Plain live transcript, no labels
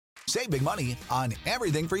Save big money on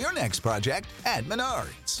everything for your next project at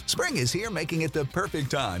Menards. Spring is here, making it the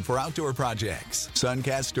perfect time for outdoor projects.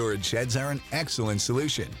 Suncast storage sheds are an excellent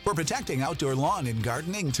solution for protecting outdoor lawn and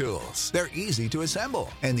gardening tools. They're easy to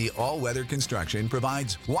assemble, and the all-weather construction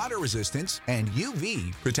provides water resistance and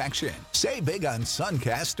UV protection. Save big on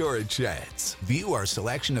Suncast storage sheds. View our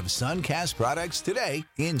selection of Suncast products today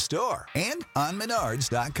in store and on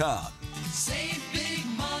Menards.com. Save big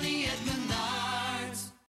money at Menards.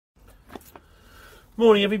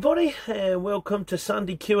 Morning everybody, and welcome to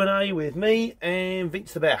Sunday Q&A with me and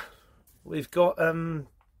Vince the Bear. We've got a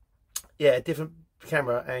different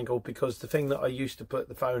camera angle because the thing that I used to put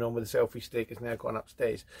the phone on with a selfie stick has now gone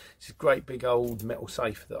upstairs. It's a great big old metal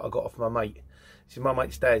safe that I got off my mate. This is my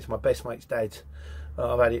mate's dad's, my best mate's dad's.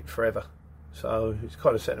 I've had it forever. So it's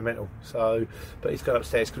kind of sentimental. But it's gone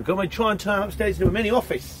upstairs because I'm going to try and turn upstairs into a mini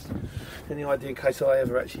office. Any idea in case I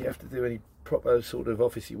ever actually have to do any proper sort of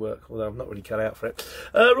officey work, although I'm not really cut out for it.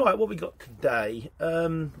 Right, what we got today?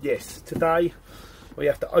 Yes, today we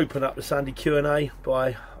have to open up the Sunday Q&A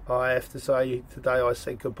by, I have to say, today I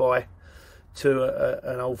said goodbye to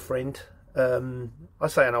an old friend. I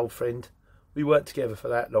say an old friend. We weren't together for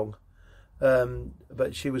that long,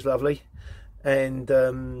 but she was lovely,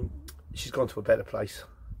 and she's gone to a better place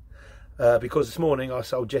because this morning I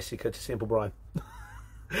sold Jessica to Simple Brian.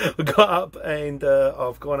 We got up and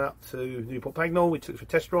I've gone up to Newport Pagnell. We took her for a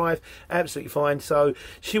test drive, absolutely fine. So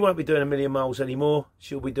she won't be doing a million miles anymore.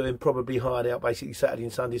 She'll be doing probably hired out basically Saturday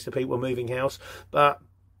and Sundays to people moving house. But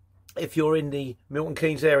if you're in the Milton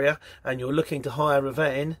Keynes area and you're looking to hire a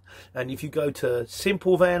van, and if you go to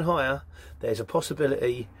Simple Van Hire, there's a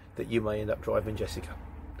possibility that you may end up driving Jessica.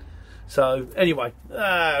 So anyway,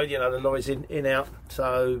 the lorry's in out.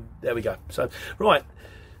 So there we go. So right,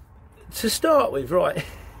 to start with, right,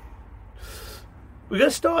 we're going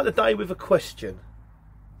to start the day with a question.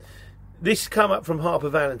 This come up from Harper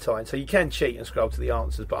Valentine, so you can cheat and scroll to the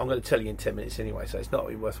answers, but I'm going to tell you in 10 minutes anyway, so it's not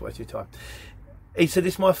really worth wasting your time. He said,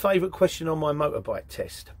 "This is my favourite question on my motorbike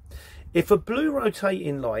test. If a blue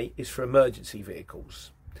rotating light is for emergency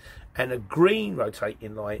vehicles, and a green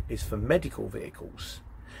rotating light is for medical vehicles,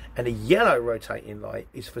 and a yellow rotating light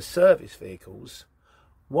is for service vehicles,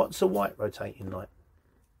 what's a white rotating light?"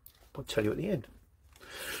 I'll tell you at the end.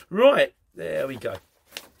 Right, there we go.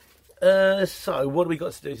 So what do we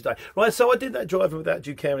got to do today? Right, so I did that driving without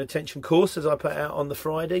due care and attention course as I put out on the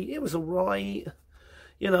Friday. It was all right.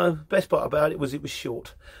 You know, best part about it was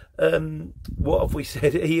short. What have we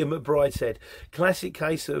said? Ian McBride said, classic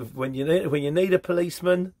case of when you need a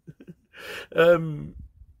policeman.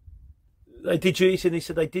 They did you, and he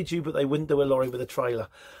said they did you, but they wouldn't do a lorry with a trailer.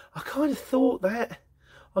 I kind of thought that.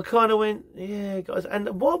 I kind of went, yeah, guys.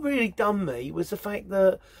 And what really done me was the fact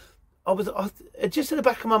that I just in the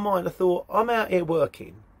back of my mind, I thought, I'm out here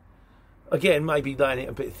working. Again, maybe laying it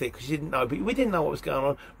a bit thick because you didn't know, but we didn't know what was going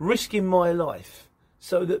on. Risking my life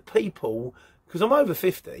so that people, because I'm over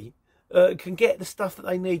 50, can get the stuff that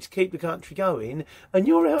they need to keep the country going, and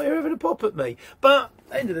you're out here having a pop at me. But at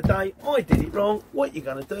the end of the day, I did it wrong. What you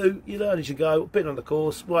going to do? You learn as you go. Been on the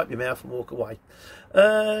course, wipe your mouth and walk away.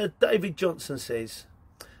 David Johnson says,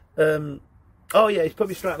 oh yeah, he's put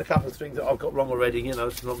me straight on a couple of things that I've got wrong already. You know,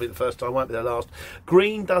 it's not be the first time, won't be the last.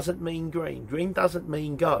 Green doesn't mean green. Green doesn't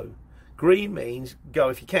mean go. Green means go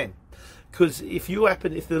if you can. Because if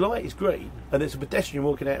the light is green and there's a pedestrian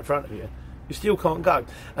walking out in front of you, you still can't go.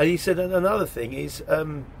 And he said another thing is,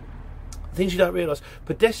 things you don't realise,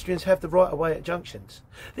 pedestrians have the right of way at junctions.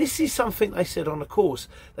 This is something they said on the course.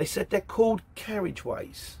 They said they're called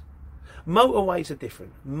carriageways. Motorways are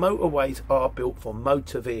different. Motorways are built for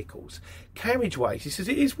motor vehicles. Carriageways, he says,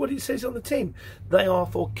 it is what it says on the tin. They are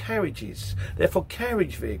for carriages. They're for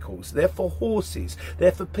carriage vehicles. They're for horses.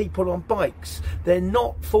 They're for people on bikes. They're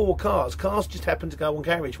not for cars. Cars just happen to go on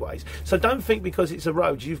carriageways. So don't think because it's a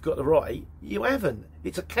road you've got the right. You haven't.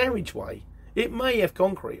 It's a carriageway. It may have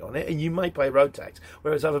concrete on it and you may pay road tax,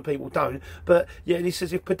 whereas other people don't. But yeah, and he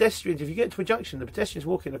says if you get to a junction, the pedestrian's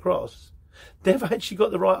walking across, they've actually got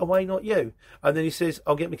the right of way, not you. And then he says,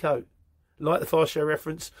 I'll get my coat. Like the Fast Show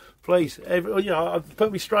reference, please.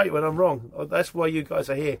 Put me straight when I'm wrong. That's why you guys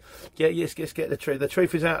are here. Get the truth. The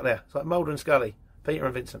truth is out there. It's like Mulder and Scully, Peter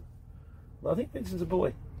and Vincent. Well, I think Vincent's a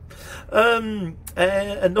boy.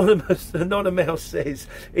 Anonymous says,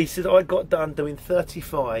 he said, I got done doing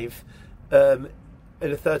 35 in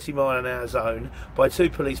a 30-mile-an-hour zone by two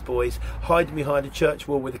police boys hiding behind a church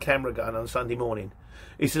wall with a camera gun on Sunday morning.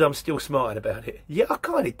 He said, I'm still smiling about it. Yeah, I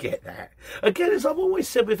kind of get that. Again, as I've always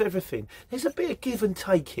said with everything, there's a bit of give and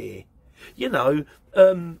take here. You know,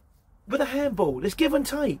 With a handball, there's give and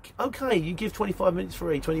take. Okay, you give 25 minutes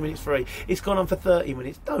free, 20 minutes free. It's gone on for 30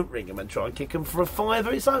 minutes. Don't ring them and try and kick them for a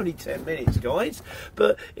fiver. It's only 10 minutes, guys.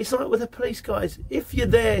 But it's like with the police guys. If you're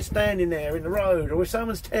there, standing there in the road, or if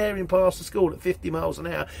someone's tearing past the school at 50 miles an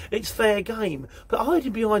hour, it's fair game. But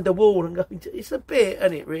hiding behind a wall and going, it's a bit,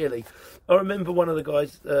 isn't it, really? I remember one of the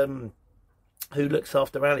guys... who looks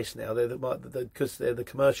after Alice now, because they're the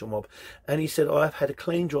commercial mob, and he said, I've had a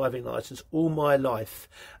clean driving licence all my life,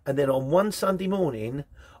 and then on one Sunday morning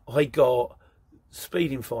I got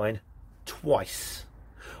speeding fine twice.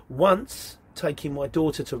 Once taking my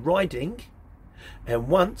daughter to riding, and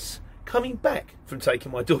once coming back from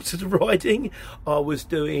taking my daughter to riding. I was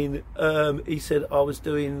doing, he said I was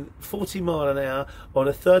doing 40 mile an hour on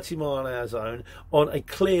a 30 mile an hour zone on a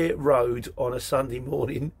clear road on a Sunday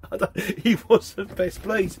morning. He wasn't best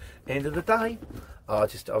pleased. End of the day, I'm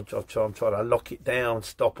trying to lock it down,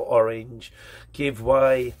 stop at orange, give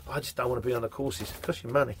way. I just don't want to be on the courses. It costs you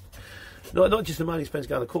money. Not just the money spent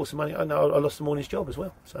going on the course, the money. I know I lost the morning's job as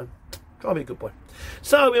well. So try to be a good boy.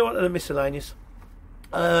 So we're on to the miscellaneous.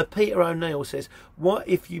 Peter O'Neill says, what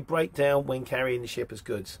if you break down when carrying the shipper's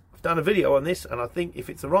goods? I've done a video on this, and I think if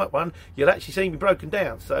it's the right one, you'll actually see me broken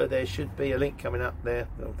down. So there should be a link coming up there.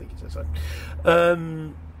 I don't think it says so.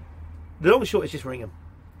 The long and short is just ring them.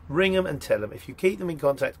 Ring them and tell them. If you keep them in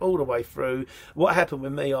contact all the way through. What happened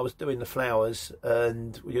with me, I was doing the flowers,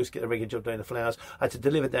 and we used to get a regular job doing the flowers. I had to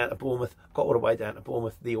deliver down to Bournemouth, got all the way down to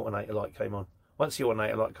Bournemouth, the alternator light came on. Once the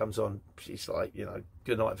alternator light comes on, it's like, you know,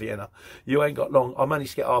 good night Vienna. You ain't got long. I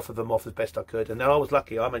managed to get half of them off as best I could, and then I was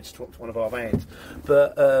lucky. I managed to swap to one of our vans.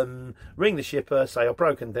 But ring the shipper, say I've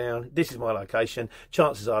broken down. This is my location.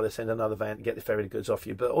 Chances are they'll send another van to get the ferry the goods off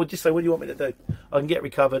you. But or just say, what do you want me to do? I can get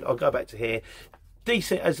recovered. I'll go back to here.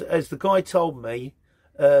 Decent as the guy told me.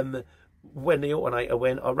 When the alternator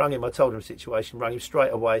went, I rang him, I told him the situation, rang him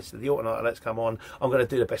straight away, said the alternator, let's come on, I'm going to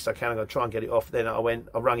do the best I can, I'm going to try and get it off. Then I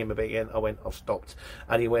rang him a bit again, I've stopped,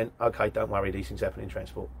 and he went, okay, don't worry, these things happen in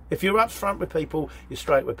transport. If you're up front with people, you're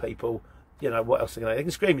straight with people, you know, what else are they going to do? They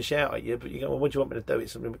can scream and shout at you, but you go, well, what do you want me to do?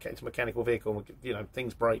 It's a mechanical vehicle, you know,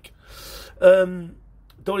 things break.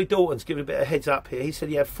 Dolly Dalton's giving a bit of heads up here. He said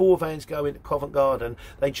he had 4 vans going to Covent Garden.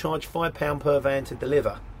 They charge £5 per van to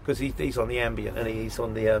deliver, because he's on the ambient and he's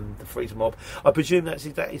on the freezer mob. I presume is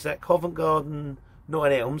that Covent Garden,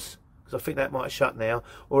 Notting Elms, because I think that might have shut now,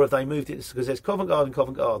 or have they moved it, because there's Covent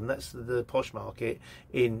Garden, that's the posh market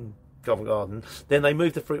in Covent Garden. Then they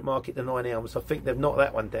moved the fruit market to Notting Elms. I think they've knocked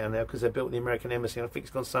that one down now because they've built the American Embassy, and I think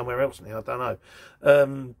it's gone somewhere else now, I don't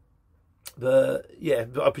know. But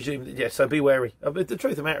I presume that, yeah, so be wary. But the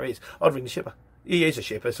truth of the matter is, I'd ring the shipper. He is a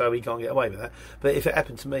shipper, so he can't get away with that. But if it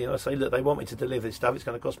happened to me, and I say, look, they want me to deliver this stuff, it's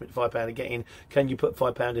going to cost me £5 to get in. Can you put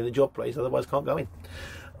 £5 in the job, please? Otherwise, can't go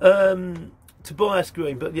in. Tobias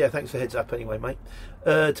Green, but yeah, thanks for heads up anyway, mate.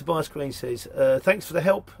 Tobias Green says, thanks for the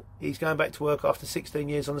help. He's going back to work after 16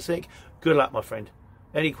 years on the sick. Good luck, my friend.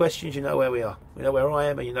 Any questions, you know where we are. You know where I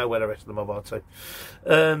am, and you know where the rest of the mob are too.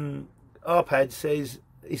 Arpad says,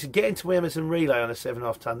 it's getting to Emerson Relay on a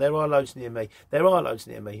 7.5 tonne. There are loads near me.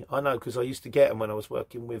 I know, because I used to get them when I was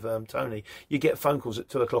working with Tony. You get phone calls at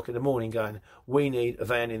 2 o'clock in the morning going, we need a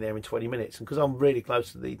van in there in 20 minutes. And because I'm really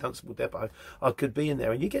close to the Dunstable depot, I could be in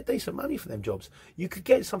there. And you get decent money for them jobs. You could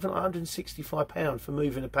get something like £165 for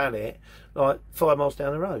moving a pallet like 5 miles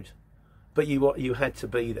down the road. But you had to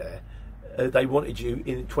be there. They wanted you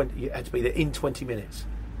in 20. You had to be there in 20 minutes.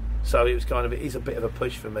 So it is a bit of a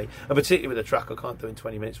push for me, and particularly with a truck. I can't do in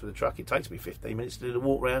 20 minutes with a truck. It takes me 15 minutes to do the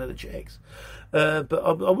walk round and the checks. But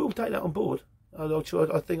I will take that on board.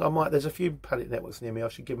 I think I might. There's a few pallet networks near me. I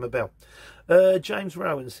should give them a bell. James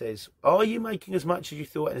Rowan says, "Are you making as much as you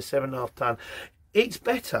thought in a 7.5 tonne? It's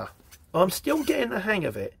better. I'm still getting the hang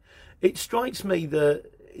of it. It strikes me that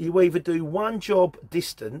you either do one job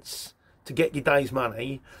distance to get your day's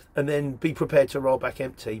money and then be prepared to roll back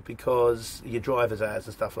empty because your driver's hours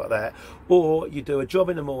and stuff like that, or you do a job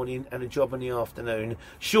in the morning and a job in the afternoon,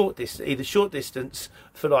 either short distance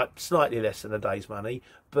for like slightly less than a day's money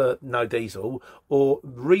but no diesel, or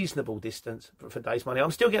reasonable distance for day's money.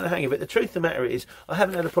 I'm still getting the hang of it. The truth of the matter is, I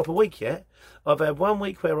haven't had a proper week yet. I've had 1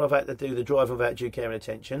 week where I've had to do the drive without due care and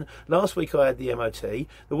attention. Last week I had the MOT.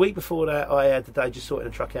 The week before that I had the day just sorting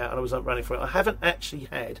the truck out and I was up running for it. I haven't actually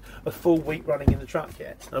had a full week running in the truck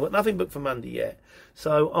yet. I've got nothing booked for Monday yet.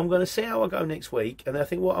 So I'm going to see how I go next week, and I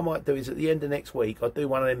think what I might do is at the end of next week I'll do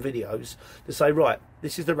one of them videos to say, right,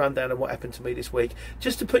 this is the rundown of what happened to me this week,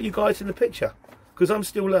 just to put you guys in the picture. Because I'm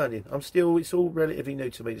still learning. It's all relatively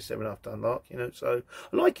new to me, the 7.5 tonne lark, you know. So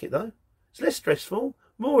I like it though. It's less stressful,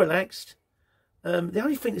 more relaxed. The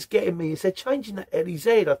only thing that's getting me is they're changing that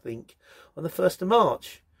LEZ, I think, on the 1st of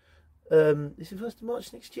March. Is it 1st of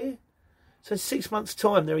March next year? So in 6 months'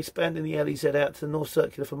 time, they're expanding the LEZ out to the North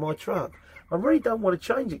Circular for my truck. I really don't want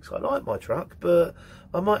to change it because I like my truck, but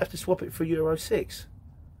I might have to swap it for Euro 6.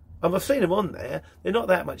 I've seen them on there. They're not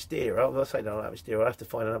that much dearer. I say they're not that much dearer. I have to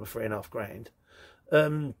find another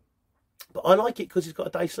 £3,500. But I like it because it's got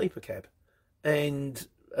a day sleeper cab. And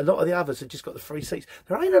a lot of the others have just got the 3 seats.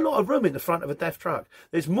 There ain't a lot of room in the front of a DAF truck.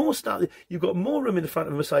 There's more stuff. You've got more room in the front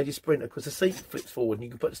of a Mercedes Sprinter because the seat flips forward and you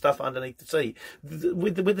can put stuff underneath the seat.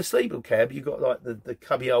 With the sleeper cab, you've got like the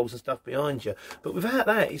cubby holes and stuff behind you. But without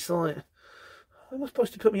that, it's like, where am I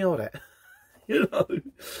supposed to put me on at? You know?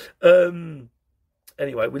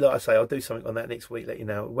 Anyway, like I say, I'll do something on that next week, let you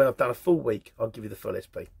know. When I've done a full week, I'll give you the full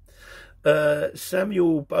SP.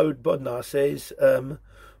 Samuel Bodnar says,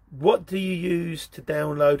 what do you use to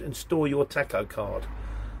download and store your taco card?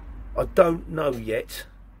 I don't know yet,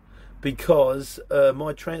 because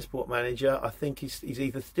my transport manager, I think he's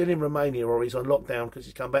either still in Romania or he's on lockdown because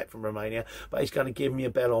he's come back from Romania, but he's going to give me a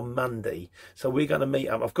bell on Monday. So we're going to meet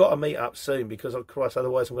up. I've got to meet up soon because, of course,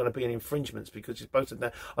 otherwise I'm going to be in infringements because you're supposed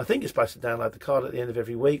to, I think you're supposed to download the card at the end of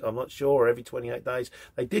every week. I'm not sure, or every 28 days.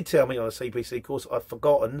 They did tell me on a CPC course. I've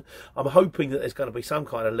forgotten. I'm hoping that there's going to be some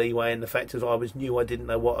kind of leeway in the fact that I didn't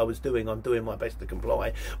know what I was doing. I'm doing my best to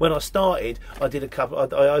comply. When I started, I did I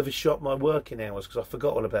overshot my working hours because I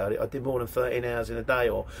forgot all about it. I did more than 13 hours in a day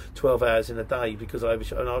or 12 hours in a day because I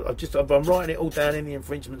overshot. And I'm writing it all down in the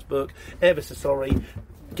infringements book. Ever so sorry.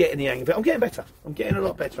 Getting the hang of it. I'm getting better. I'm getting a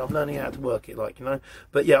lot better. I'm learning how to work it, like, you know.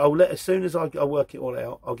 But yeah, as soon as I work it all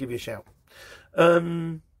out, I'll give you a shout.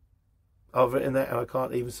 I've written that and I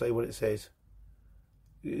can't even say what it says.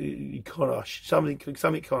 Something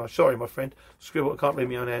Konosh. Sorry, my friend. Scribble. I can't read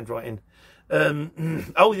my own handwriting. He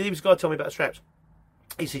was going to tell me about the straps.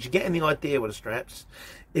 He says, you're getting the idea with the straps.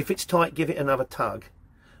 If it's tight, give it another tug.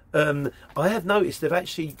 I have noticed they've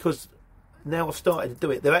actually, because now I've started to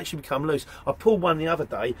do it, they've actually become loose. I pulled one the other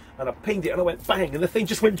day and I pinged it and I went bang and the thing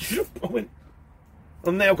just went,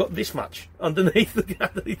 I've now got this much underneath the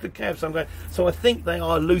cab. So I think they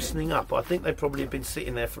are loosening up. I think they probably have been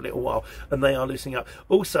sitting there for a little while and they are loosening up.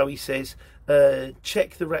 Also, he says,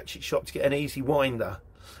 check the ratchet shop to get an easy winder.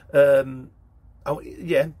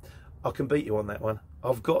 Yeah, I can beat you on that one.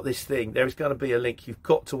 I've got this thing. There is going to be a link. You've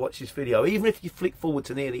got to watch this video. Even if you flick forward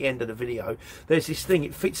to near the end of the video, there's this thing.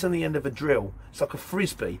 It fits on the end of a drill. It's like a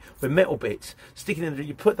frisbee with metal bits sticking in the drill.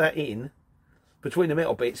 You put that in between the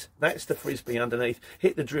metal bits. That's the frisbee underneath.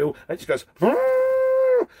 Hit the drill. And it just goes.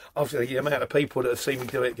 Obviously, the amount of people that have seen me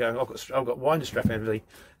do it going, I've got winder strap and everything.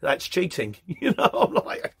 That's cheating. You know, I'm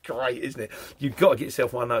like, great, isn't it? You've got to get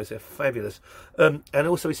yourself one of those. They're fabulous. And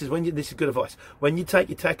also, he says, this is good advice. When you take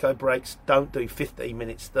your taco breaks, don't do 15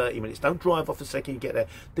 minutes, 30 minutes. Don't drive off the second you get there.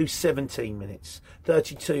 Do 17 minutes,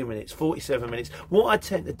 32 minutes, 47 minutes. What I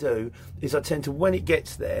tend to do is when it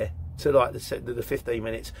gets there to like the 15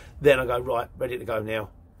 minutes, then I go, right, ready to go now.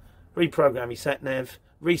 Reprogram your sat nav.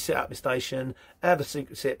 Reset up the station, have a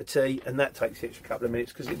secret sip of tea, and that takes the extra couple of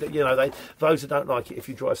minutes because, you know, those that don't like it if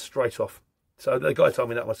you drive straight off. So the guy told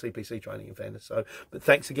me that on my CPC training, in fairness. But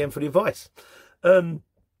thanks again for the advice. On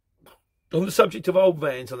the subject of old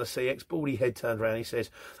vans on the CX, Baldy head turned around. He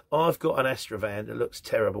says, I've got an Astra van that looks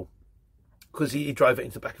terrible. Because he drove it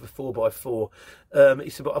into the back of a 4x4. He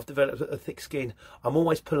said, but I've developed a thick skin. I'm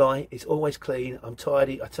always polite. It's always clean. I'm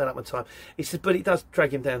tidy. I turn up on time. He said, but it does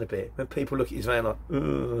drag him down a bit when people look at his van like,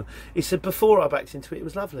 ugh. He said, before I backed into it, it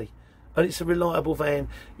was lovely. And it's a reliable van.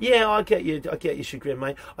 Yeah, I get your chagrin,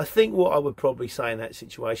 mate. I think what I would probably say in that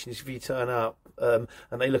situation is if you turn up and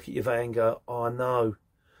they look at your van and go, oh, no.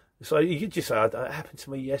 So you could just say, it happened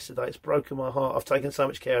to me yesterday. It's broken my heart. I've taken so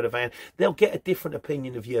much care of the van. They'll get a different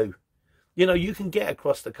opinion of you. You know, you can get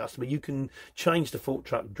across the customer. You can change the fork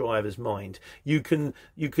truck driver's mind. You can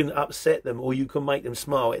upset them or you can make them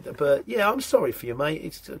smile. But yeah, I'm sorry for you, mate.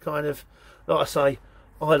 It's kind of, like I say,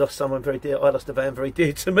 I lost someone very dear. I lost a van very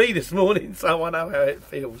dear to me this morning, so I know how it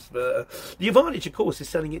feels. But the advantage, of course, is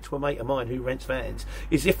selling it to a mate of mine who rents vans.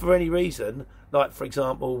 Is if for any reason, like for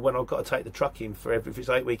example, when I've got to take the truck in for if it's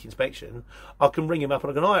 8-week inspection, I can ring him up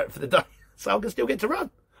and I can hire it for the day, so I can still get to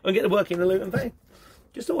run and get to work in the Luton van.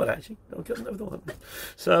 Just thought, actually. I never thought that.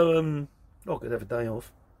 So, I could have a day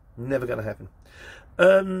off. Never going to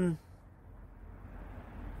happen.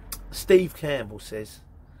 Steve Campbell says,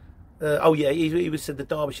 he was said the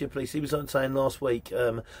Derbyshire police. He was on saying last week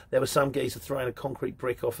there was some geezer throwing a concrete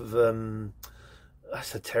brick off of,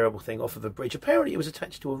 that's a terrible thing, off of a bridge. Apparently it was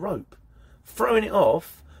attached to a rope. Throwing it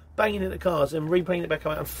off, banging into cars and rebanging it back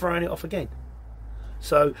out and throwing it off again.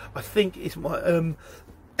 So, I think it's my...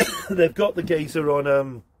 They've got the geezer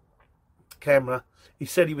on camera. He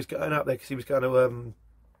said he was going up there because he was going to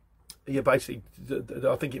Yeah, basically,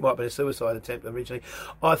 I think it might have been a suicide attempt originally.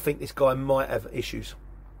 I think this guy might have issues.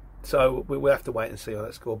 So we'll have to wait and see how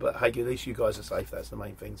that's scored. But hey, at least you guys are safe. That's the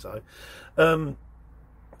main thing. So,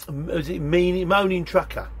 is it Moaning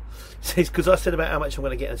Trucker? Says, because I said about how much I'm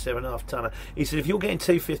going to get in a 7.5 tonner. He said, if you're getting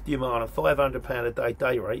 $250 a mile and £500 a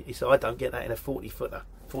day rate, he said, I don't get that in a 44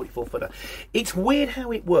 footer. It's weird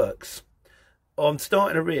how it works. I'm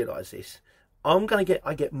starting to realise this. I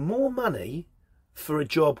get more money for a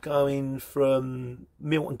job going from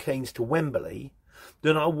Milton Keynes to Wembley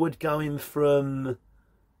than I would going from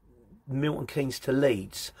Milton Keynes to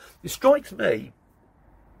Leeds. It strikes me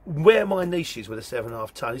where my niche is with a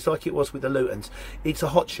 7.5 tonne. It's like it was with the Lutons. It's a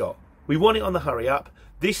hot shot. We want it on the hurry up.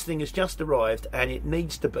 This thing has just arrived and it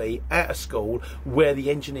needs to be at a school where the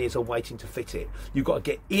engineers are waiting to fit it. You've got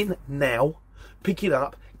to get in now, pick it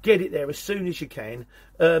up, get it there as soon as you can.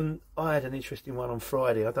 I had an interesting one on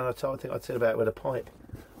Friday. I think I said about it with a pipe.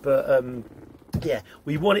 But yeah,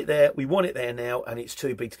 we want it there now, and it's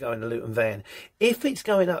too big to go in the Luton van. If it's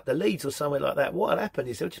going up the Leeds or somewhere like that, what'll happen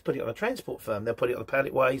is they'll just put it on a transport firm. They'll put it on the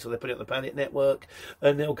pallet ways, or they'll put it on the pallet network,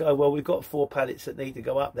 and they'll go, well, we've got 4 pallets that need to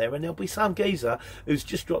go up there, and there'll be some geezer who's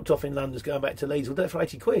just dropped off in London's going back to Leeds. We'll do it for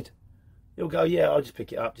 80 quid. He'll go, yeah, I'll just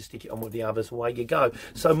pick it up, just stick it on with the others, away you go.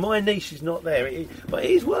 So my niche is not there, but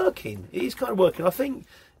it is working. It is kind of working. I think,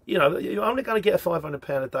 you know, you're only going to get a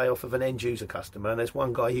 £500 a day off of an end user customer, and there's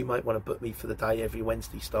one guy who might want to book me for the day every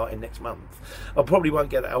Wednesday starting next month. I probably won't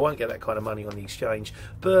get that. I won't get that kind of money on the exchange,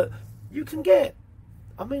 but you can get.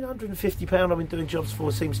 I mean, £150 I've been doing jobs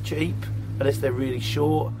for seems cheap, unless they're really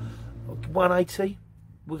short. 180.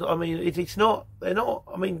 I mean, it's not. They're not.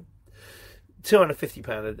 I mean,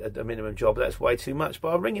 £250 at a minimum job. That's way too much.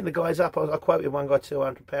 But I'm ringing the guys up. I quoted one guy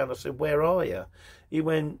 £200. I said, "Where are you?" He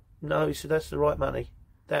went, "No." He said, "That's the right money."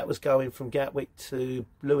 That was going from Gatwick to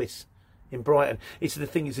Lewis in Brighton. It's the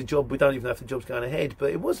thing is a job, we don't even know if the job's going ahead, but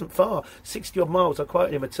it wasn't far. 60 odd miles. I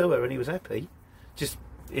quoted him a tour and he was happy. Just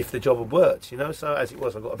if the job had worked, you know. So as it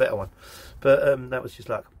was, I got a better one. But that was just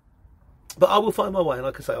luck. But I will find my way, and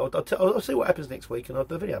like I say, I'll see what happens next week, and I'll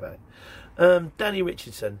do a video about it. Danny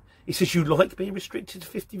Richardson, he says, you like being restricted to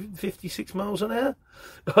 56 miles an hour?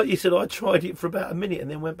 He said, I tried it for about a minute and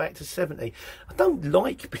then went back to 70. I don't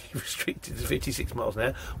like being restricted to 56 miles an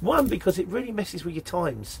hour. One, because it really messes with your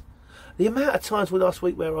times. The amount of times with last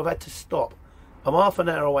week where I've had to stop, I'm half an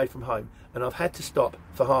hour away from home, and I've had to stop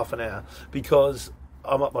for half an hour because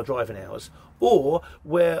I'm up my driving hours, or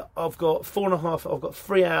where I've got 3 hours,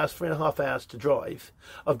 3.5 hours to drive.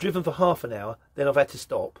 I've driven for half an hour, then I've had to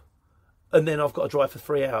stop, and then I've got to drive for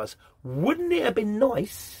 3 hours. Wouldn't it have been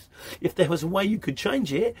nice if there was a way you could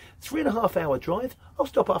change it? 3.5 hour drive, I'll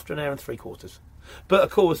stop after 1 hour and 3/4. But of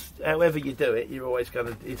course, however you do it, it's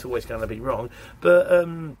always going to be wrong. But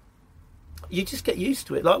you just get used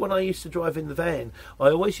to it. Like when I used to drive in the van, I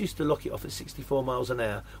always used to lock it off at 64 miles an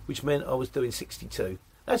hour, which meant I was doing 62.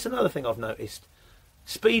 That's another thing I've noticed.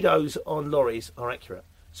 Speedos on lorries are accurate.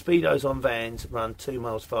 Speedos on vans run 2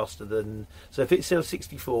 miles faster than... So if it says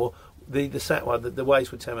 64, the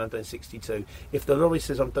Waze would tell me I'm doing 62. If the lorry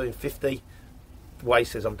says I'm doing 50, the Waze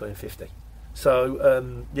says I'm doing 50.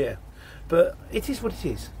 So, yeah. But it is what it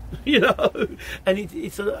is, you know. And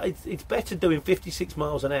it's better doing 56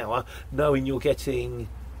 miles an hour, knowing you're getting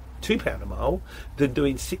 £2 a mile, than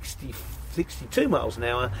doing 62 miles an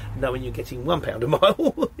hour, knowing you're getting £1 a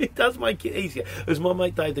mile. It does make it easier. As my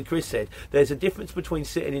mate Dave the Chris said, there's a difference between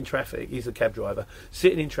sitting in traffic. He's a cab driver.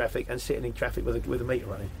 Sitting in traffic and sitting in traffic with a meter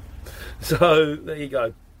running. So there you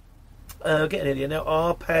go. Getting in here now.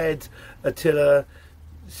 Arpad Attila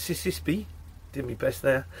Sisispi. Did my best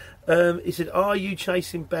there. He said, are you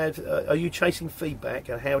chasing feedback,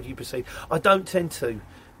 and how do you proceed? I don't tend to.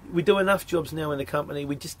 We do enough jobs now in the company.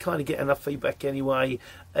 We just kind of get enough feedback anyway.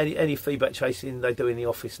 Any feedback chasing they do in the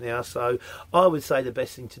office now. So I would say the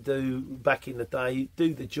best thing to do back in the day,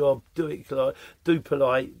 do the job, be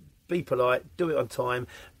polite, do it on time.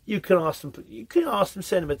 You can ask them,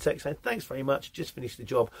 send them a text saying, thanks very much, just finished the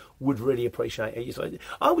job, would really appreciate it. So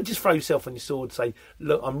I would just throw yourself on your sword, say,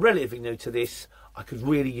 look, I'm relatively new to this, I could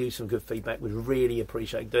really use some good feedback, would really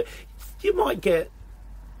appreciate it. You might get,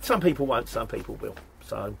 some people won't, some people will.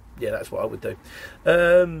 So, yeah, that's what I would do.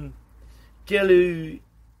 Gelu,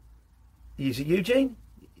 is it Eugene?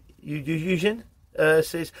 Eugene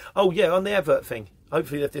says, oh yeah, on the advert thing,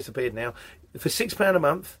 hopefully they've disappeared now. For £6 a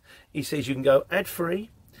month, he says you can go ad-free.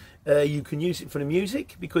 You can use it for the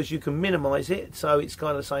music because you can minimise it, so it's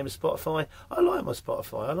kind of the same as Spotify. I like my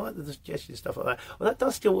Spotify. I like the suggestions, stuff like that. Well, that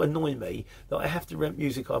does still annoy me that I have to rent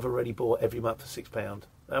music I've already bought every month for £6.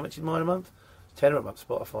 How much is mine a month? tenner a month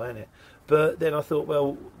Spotify, isn't it? But then I thought,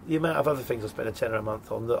 well, the amount of other things I spend a tenner a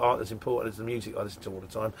month on that aren't as important as the music I listen to all the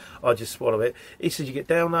time, I just swallow it. It says you get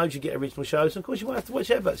downloads, you get original shows, and of course you won't have to watch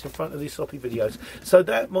adverts in front of these sloppy videos. So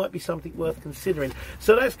that might be something worth considering.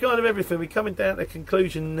 So that's kind of everything. We're coming down to a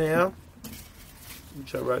conclusion now,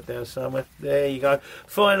 which I wrote down somewhere. There you go.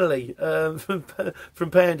 Finally, from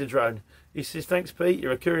Panda Drone. He says, thanks, Pete.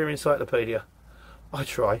 You're a courier encyclopedia. I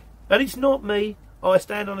try. And it's not me. I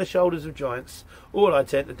stand on the shoulders of giants. All I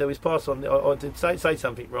tend to do is pass on, I did say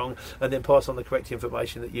something wrong and then pass on the correct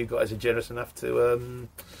information that you guys are generous enough to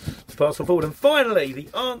pass on forward. And finally, the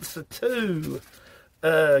answer to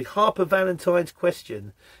Harper Valentine's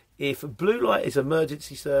question. If blue light is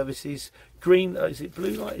emergency services, green is it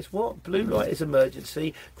blue light is what? Blue light is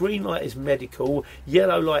emergency, green light is medical,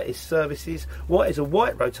 yellow light is services, what is a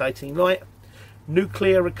white rotating light?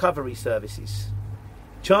 Nuclear recovery services.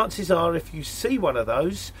 Chances are if you see one of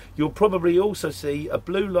those, you'll probably also see a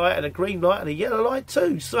blue light and a green light and a yellow light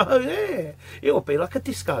too. So yeah, it will be like a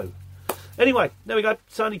disco. Anyway, there we go.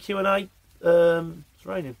 Sunday Q&A. It's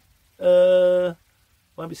raining.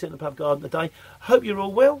 Won't be sitting in the pub garden today. Hope you're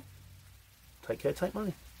all well. Take care, take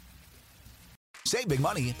money. Save big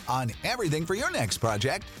money on everything for your next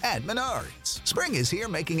project at Menards. Spring is here,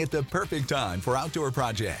 making it the perfect time for outdoor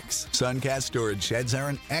projects. Suncast storage sheds are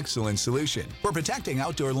an excellent solution for protecting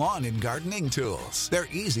outdoor lawn and gardening tools. They're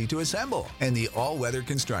easy to assemble, and the all-weather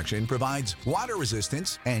construction provides water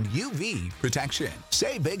resistance and UV protection.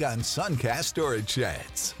 Save big on Suncast storage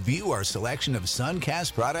sheds. View our selection of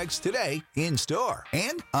Suncast products today in store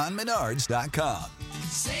and on Menards.com.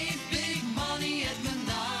 Save big